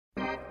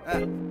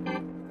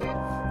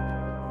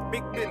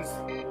Big business.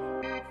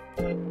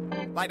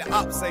 Like the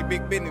ops say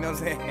big business, you know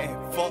what I'm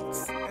saying?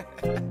 Folks.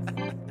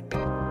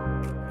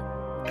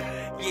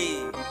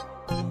 Yeah.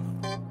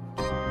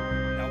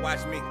 Now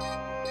watch me.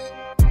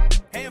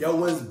 Yo,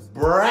 what's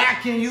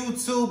brackin'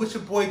 YouTube? It's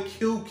your boy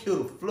Q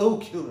the Flow,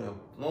 Q the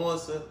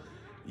Influencer.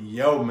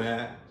 Yo,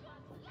 man.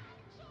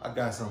 I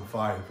got something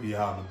fire for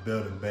y'all in the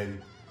building, baby. You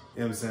know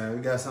what I'm saying?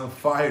 We got something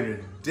fire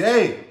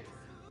today.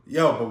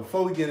 Yo, but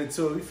before we get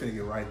into it, we finna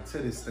get right into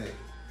this thing. You know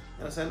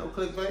what I'm saying? No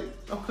clickbait,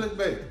 no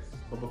clickbait.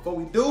 But before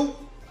we do,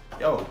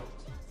 yo,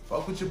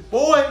 fuck with your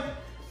boy.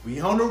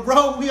 We on the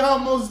road, we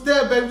almost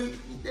there, baby.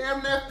 We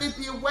damn near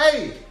 50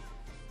 away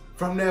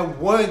from that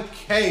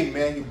 1K,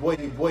 man. Your boy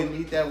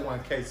need that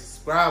 1K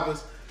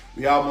subscribers.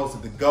 We almost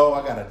at the goal.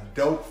 I got a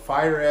dope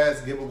fire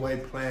ass giveaway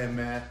plan,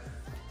 man.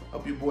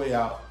 Help your boy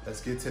out.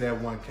 Let's get to that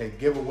 1K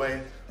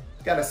giveaway.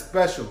 Got a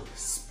special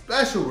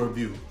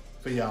review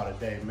for y'all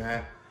today,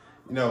 man.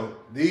 You know,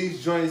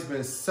 these joints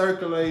been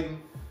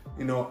circulating,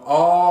 you know,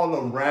 all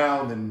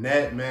around the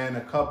net, man.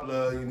 A couple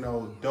of, you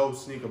know, dope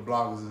sneaker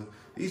bloggers.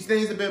 These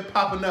things have been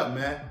popping up,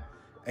 man.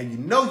 And you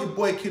know your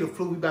boy Q the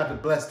Flu, we about to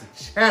bless the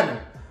channel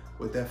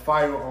with that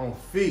fire on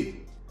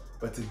feet.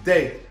 But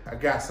today, I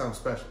got something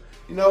special.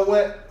 You know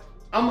what?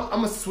 I'm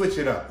gonna switch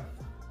it up.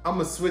 I'm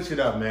gonna switch it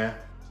up, man.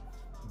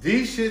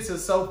 These shits are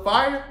so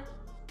fire,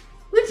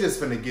 we just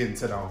finna get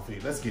into the on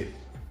feet. Let's get it.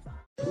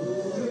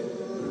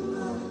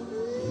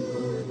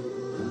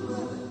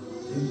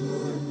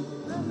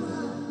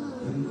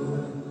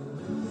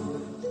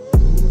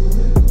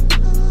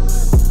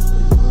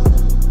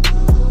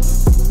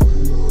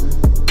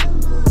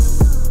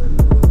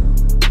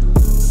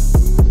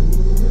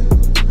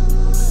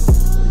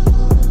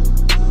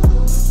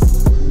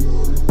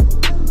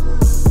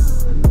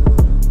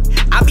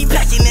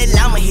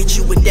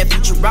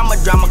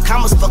 Drama,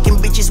 commas, fucking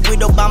bitches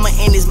with Obama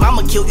and his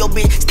mama. Kill your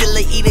bitch, still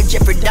a eater,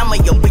 Jeffrey Dahmer.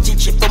 Your bitch a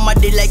chip on my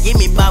dick like give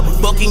me bobble.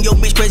 Bucking your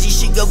bitch crazy,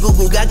 she go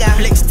Google Gaga.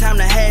 Flex time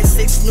to have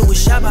sex, new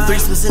Shabba.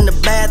 Christmas in the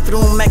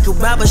bathroom, make a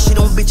robber. Shit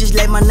on bitches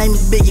like my name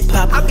is Biggie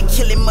Pop. I be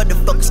killing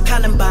motherfuckers,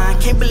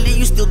 Columbine. Can't believe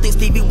you still think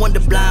Stevie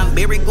Wonder blind.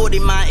 Barry Gordy,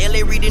 my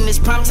LA reading this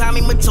prime time.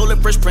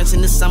 Matola, Fresh Prince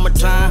in the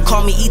summertime.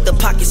 Call me eat the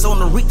pockets on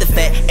the Aretha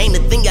fat. Ain't a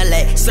thing I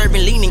lack,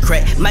 serving lean and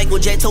crack. Michael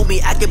J told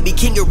me I could be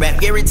king of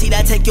rap. Guaranteed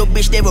I take your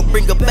bitch, they will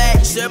bring her back.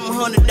 $700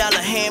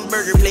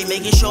 hamburger plate,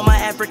 making sure my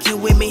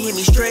African women hit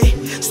me straight.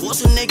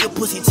 Schwarzenegger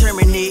pussy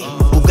terminate.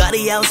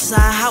 Bugatti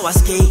outside, how I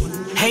skate.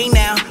 Hey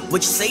now,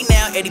 what you say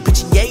now? Eddie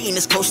picture gay in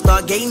this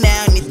co-star gay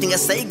now. Anything I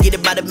say, get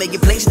about to make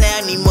it place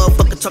now. Need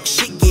motherfucker talk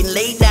shit, getting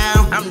laid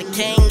down. I'm the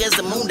king as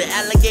the moon, the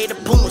alligator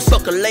pumas.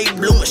 Fuck a late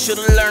bloomer,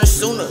 should've learned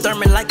sooner.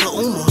 Thurman like a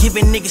Uma,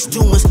 giving niggas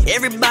tumors.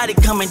 Everybody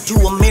coming to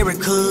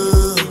America.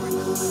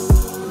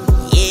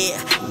 Yeah,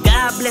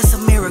 God bless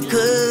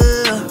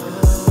America.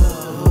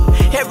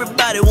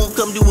 Everybody won't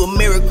come to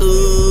America.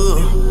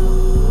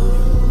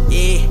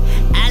 Yeah,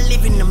 I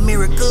live in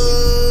America.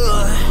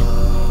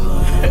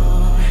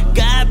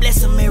 God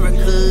bless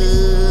America.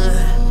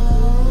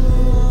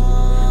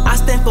 I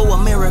stand for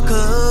America.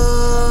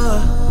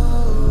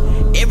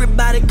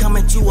 Everybody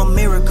coming to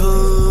America.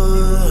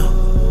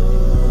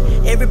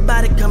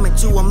 Everybody coming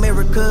to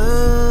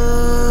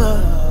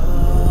America.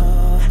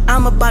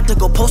 I'm about to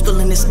go postal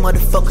in this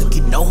motherfucker.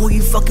 You know who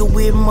you fucking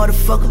with,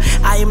 motherfucker.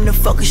 I am the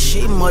fucker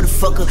shit,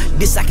 motherfucker.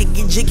 This I can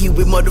get jiggy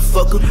with,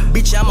 motherfucker.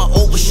 Bitch, I'm an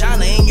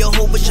overshiner in your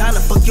whole vagina.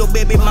 Fuck your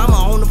baby mama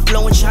on the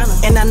floor in China.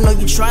 And I know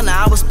you tryna,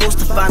 I was supposed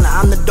to find her.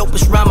 I'm the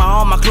dopest rhymer,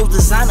 all my clothes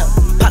designer.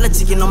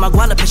 Politicking on my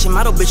guala, pitching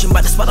model bitchin'.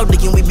 About to swallow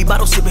digging, we be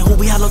bottle sipping. Who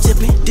we hollow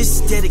tipping?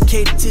 This is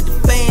dedicated to the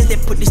fans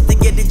that put this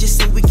together just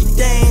so we can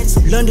dance.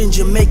 London,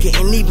 Jamaica,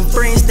 and even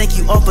France. Thank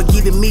you all for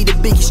giving me the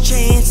biggest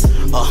chance.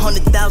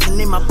 100,000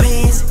 in my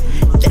pants.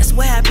 That's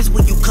what happens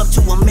when you come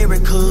to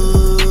America.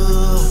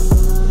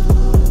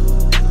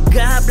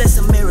 God bless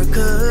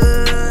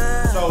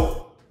America.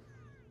 So,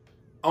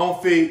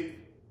 on feet,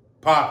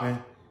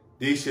 popping.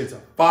 These shits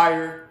are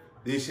fire.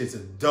 These shits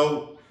are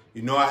dope.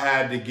 You know, I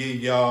had to give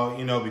y'all,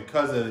 you know,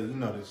 because of, you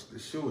know, the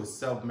shoe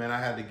itself, man, I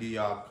had to give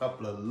y'all a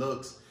couple of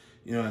looks,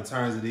 you know, in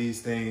terms of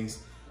these things.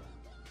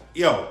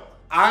 Yo,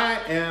 I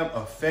am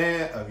a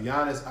fan of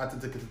Giannis,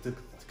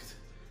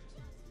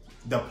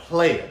 the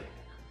player.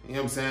 You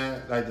know what I'm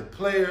saying? Like the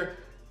player,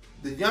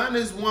 the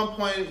Giannis 1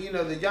 point, you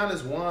know, the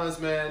Giannis ones,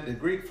 man, the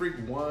Greek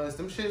Freak ones,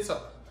 them shits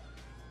are,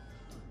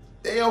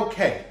 they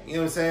okay. You know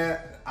what I'm saying?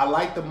 I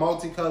like the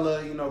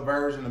multicolor, you know,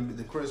 version,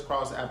 the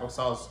crisscross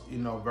applesauce, you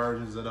know,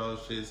 versions of those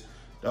shits.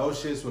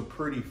 Those shits were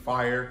pretty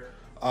fire.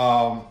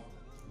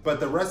 But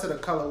the rest of the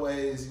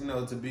colorways, you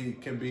know,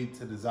 can be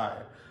to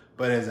desire.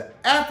 But as an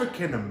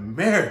African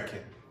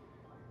American,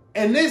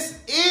 and this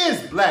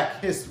is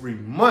Black History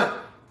Month,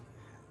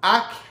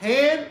 I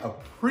can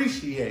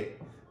appreciate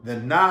the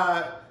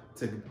nod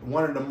to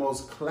one of the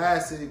most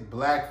classic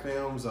black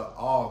films of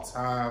all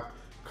time,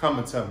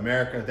 Coming to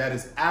America. That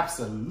is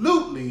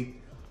absolutely,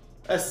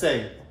 let's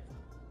say,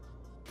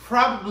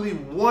 probably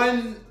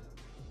 1A,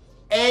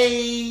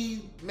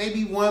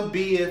 maybe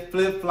 1B in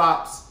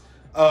flip-flops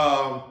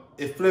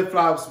it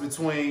flip-flops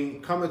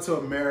between Coming to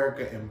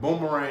America and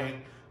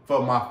Boomerang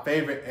for my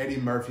favorite Eddie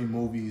Murphy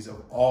movies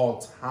of all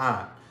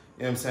time.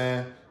 You know what I'm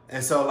saying?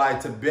 And so,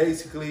 like, to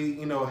basically,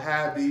 you know,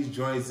 have these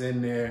joints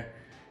in there.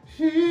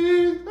 She's yeah,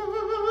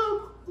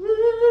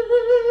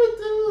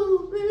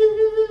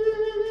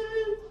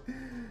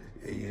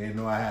 you didn't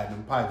know I had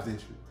them pipes,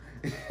 did you?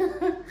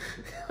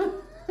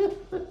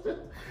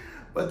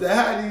 But to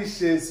have these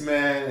shits,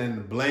 man, and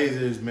the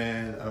Blazers,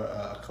 man,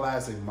 a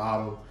classic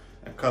model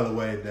and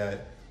colorway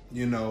that,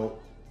 you know,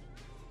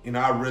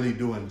 I really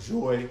do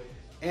enjoy.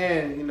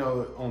 And, you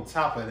know, on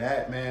top of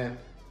that, man,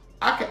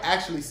 I could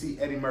actually see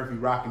Eddie Murphy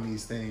rocking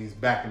these things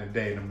back in the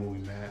day in the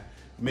movie, man.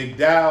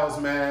 McDowell's,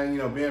 man, you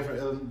know, being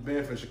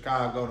from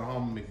Chicago, the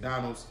home of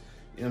McDonald's,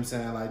 you know what I'm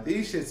saying? Like,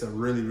 these shits are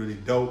really, really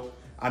dope.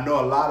 I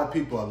know a lot of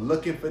people are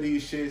looking for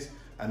these shits.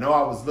 I know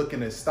I was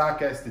looking at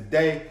StockX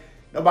today.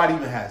 Nobody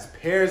even has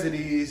pairs of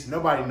these.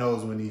 Nobody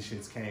knows when these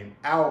shits came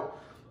out.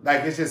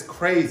 Like, it's just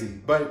crazy.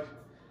 But,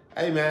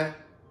 hey, man,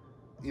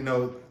 you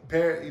know,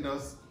 hey,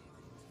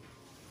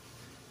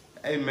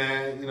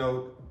 man, you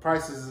know,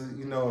 prices,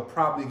 you know, are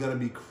probably going to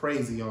be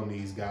crazy on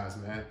these guys,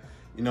 man.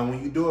 You know,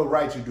 when you do it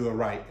right, you do it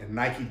right. And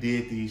Nike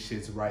did these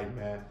shits right,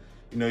 man.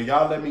 You know,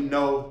 y'all let me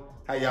know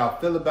how y'all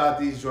feel about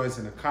these joints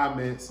in the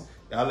comments.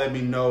 Y'all let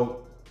me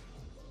know,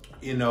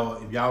 you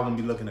know, if y'all going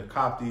to be looking to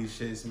cop these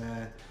shits,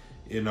 man.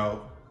 You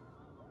know,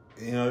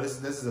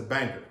 this is a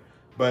banger.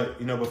 But,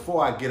 you know,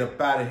 before I get up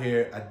out of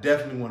here, I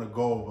definitely want to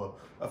go over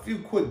a few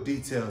quick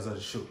details of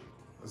the shoe.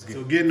 Let's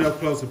get getting up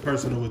close and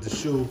personal with the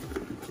shoe.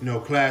 You know,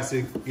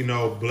 classic, you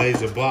know,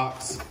 Blazer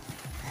box.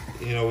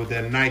 You know, with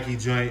that Nike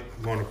joint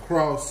going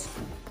across.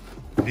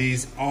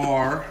 These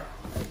are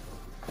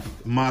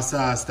my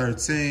size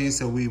 13,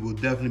 so we will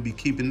definitely be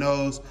keeping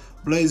those.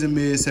 Blazer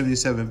Mid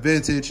 77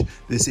 Vintage.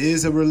 This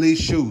is a release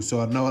shoe, so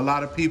I know a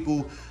lot of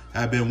people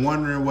have been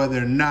wondering whether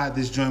or not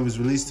this joint was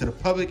released to the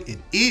public. It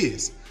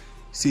is.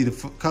 See the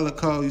color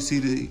code, you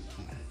see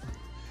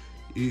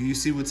you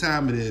see what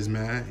time it is,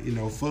 man. You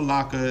know,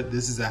 Footlocker,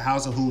 this is a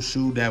House of HOH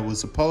shoe that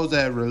was supposed to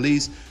have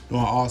released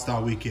during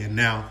All-Star Weekend.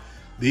 Now,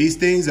 these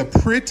things are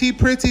pretty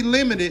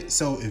limited,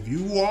 so if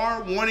you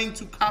are wanting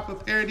to cop a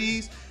pair of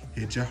these,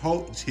 hit your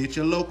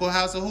local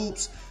House of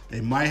Hoops. They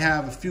might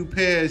have a few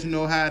pairs, you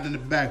know, hiding in the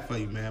back for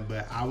you, man.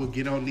 But I would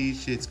get on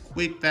these shits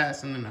quick,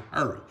 fast, and in a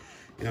hurry.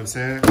 You know what I'm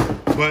saying?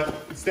 But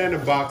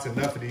standard box,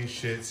 enough of these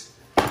shits.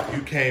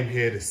 You came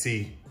here to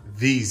see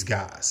these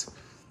guys.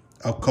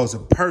 Of course, a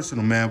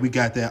personal, man. We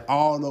got that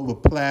all over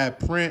plaid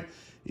print,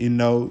 you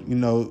know,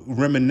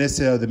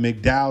 reminiscent of the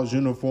McDowell's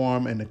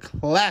uniform and the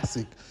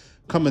classic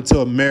Coming to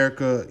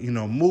America, you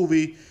know,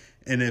 movie,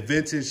 and a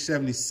vintage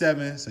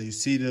 77. So you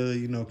see the,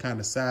 you know, kind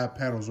of side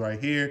panels right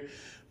here.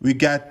 We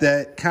got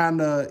that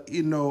kind of,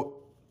 you know,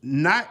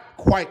 not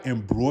quite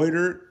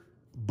embroidered,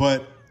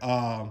 but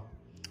I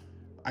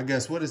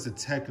guess, what is the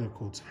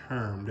technical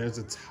term? There's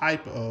a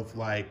type of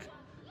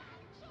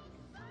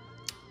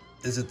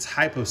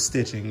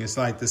stitching. It's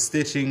like the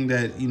stitching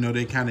that, you know,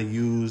 they kind of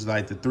use,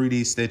 like the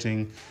 3D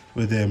stitching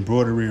with the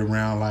embroidery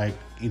around, like,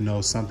 you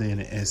know, something in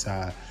the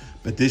inside.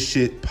 But this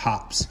shit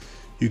pops.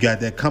 You got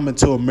that Coming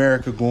to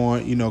America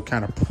going, you know,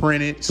 kind of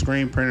printed,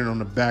 screen printed on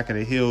the back of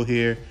the heel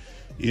here.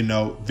 You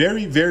know,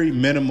 very, very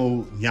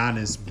minimal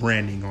Giannis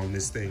branding on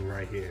this thing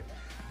right here.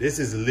 This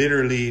is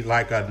literally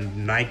like a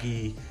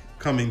Nike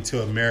Coming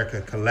to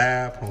America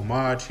collab,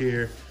 homage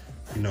here.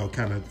 You know,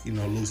 kind of, you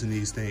know, loosen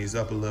these things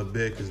up a little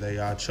bit because they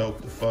all choke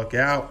the fuck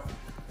out.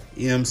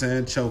 You know what I'm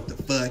saying? Choke the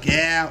fuck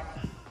out.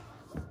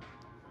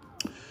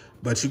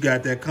 But you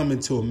got that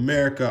Coming to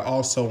America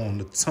also on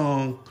the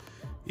tongue.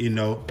 You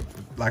know,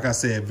 like I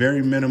said,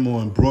 very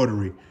minimal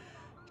embroidery.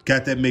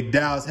 Got that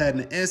McDowell's hat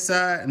in the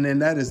inside, and then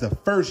that is the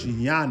first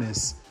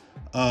Giannis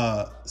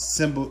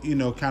symbol, you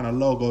know, kind of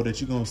logo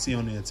that you're gonna see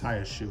on the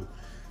entire shoe.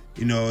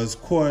 You know,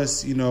 of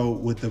course, you know,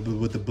 with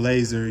the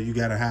Blazer, you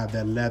gotta have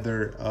that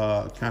leather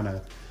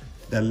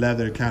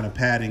kind of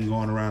padding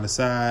going around the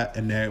side,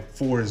 and that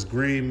forest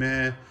green,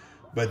 man.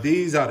 But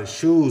these are the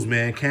shoes,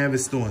 man.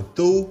 Canvas through and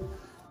through.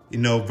 You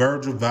know,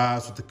 Virgil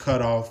vibes with the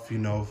cutoff, you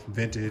know,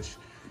 vintage,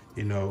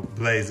 you know,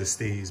 Blazer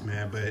steez,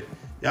 man. But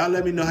y'all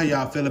let me know how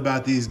y'all feel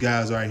about these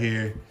guys right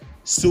here.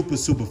 Super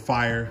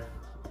fire.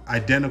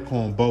 Identical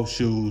on both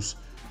shoes.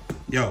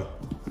 Yo,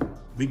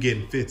 we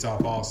getting fits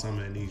off all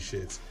summer in these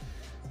shits.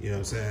 You know what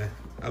I'm saying?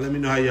 Now let me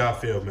know how y'all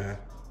feel, man.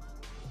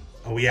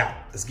 Oh, we out.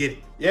 Let's get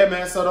it. Yeah,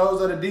 man, so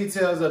those are the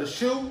details of the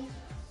shoe.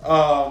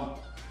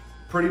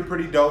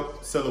 Pretty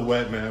dope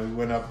silhouette, man. We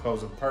went up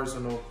close and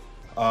personal.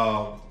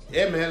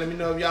 Yeah, man, let me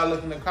know if y'all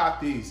looking to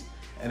cop these.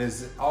 And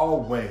as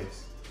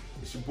always,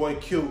 it's your boy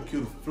Q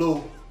the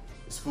Flu.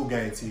 It's Flu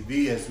Gang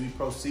TV as we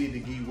proceed to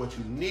give you what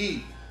you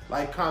need.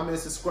 Like, comment,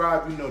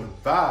 subscribe, you know the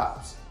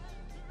vibes.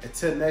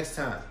 Until next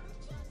time,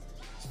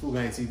 it's Flu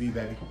Gang TV,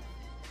 baby.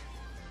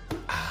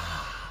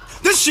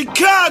 The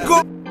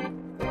Chicago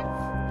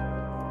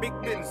Big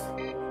business.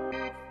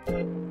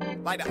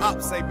 Like the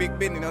ops say, big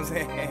business, you know what I'm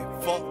saying?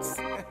 Folks.